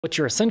What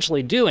you're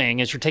essentially doing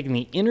is you're taking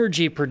the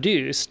energy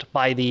produced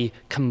by the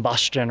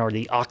combustion or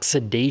the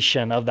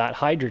oxidation of that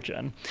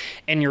hydrogen,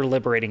 and you're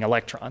liberating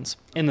electrons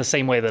in the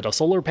same way that a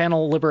solar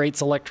panel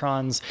liberates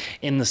electrons,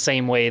 in the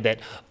same way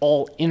that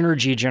all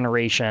energy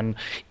generation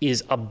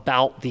is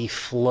about the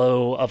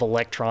flow of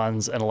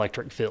electrons and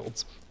electric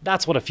fields.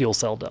 That's what a fuel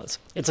cell does.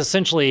 It's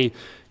essentially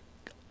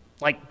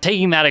like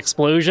taking that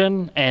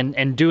explosion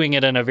and doing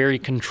it in a very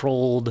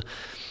controlled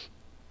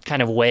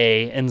kind of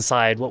way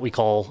inside what we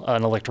call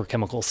an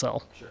electrochemical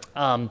cell.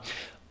 Sure.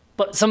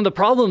 But some of the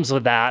problems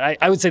with that,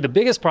 I would say the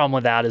biggest problem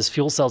with that is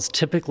fuel cells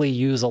typically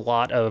use a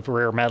lot of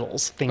rare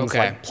metals, things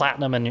like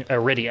platinum and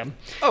iridium.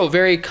 Oh,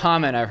 very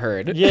common, I've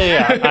heard.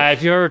 Yeah.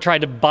 If you ever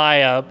tried to buy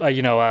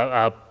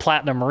a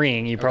platinum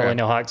ring, you probably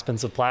know how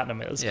expensive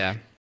platinum is. Yeah.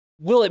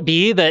 Will it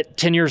be that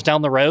 10 years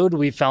down the road,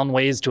 we've found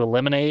ways to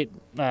eliminate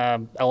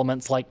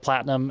elements like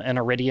platinum and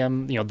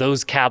iridium,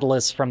 those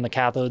catalysts from the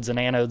cathodes and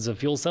anodes of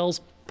fuel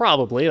cells?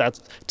 Probably.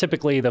 That's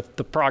typically the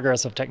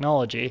progress of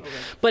technology. Okay.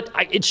 But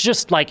it's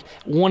just like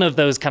one of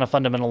those kind of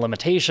fundamental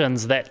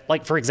limitations that,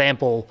 like, for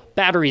example,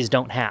 batteries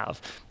don't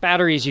have.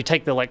 Batteries, you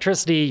take the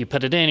electricity, you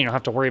put it in, you don't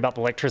have to worry about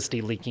the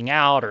electricity leaking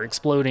out or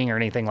exploding or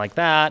anything like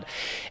that.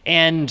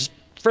 And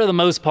for the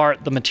most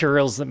part, the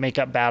materials that make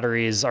up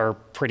batteries are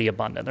pretty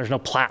abundant. There's no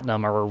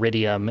platinum or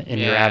iridium in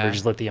your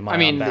average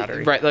lithium-ion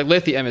battery. Right, like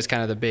lithium is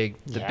kind of the big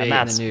in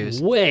the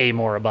news. Way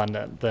more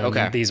abundant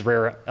than these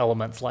rare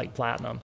elements like platinum.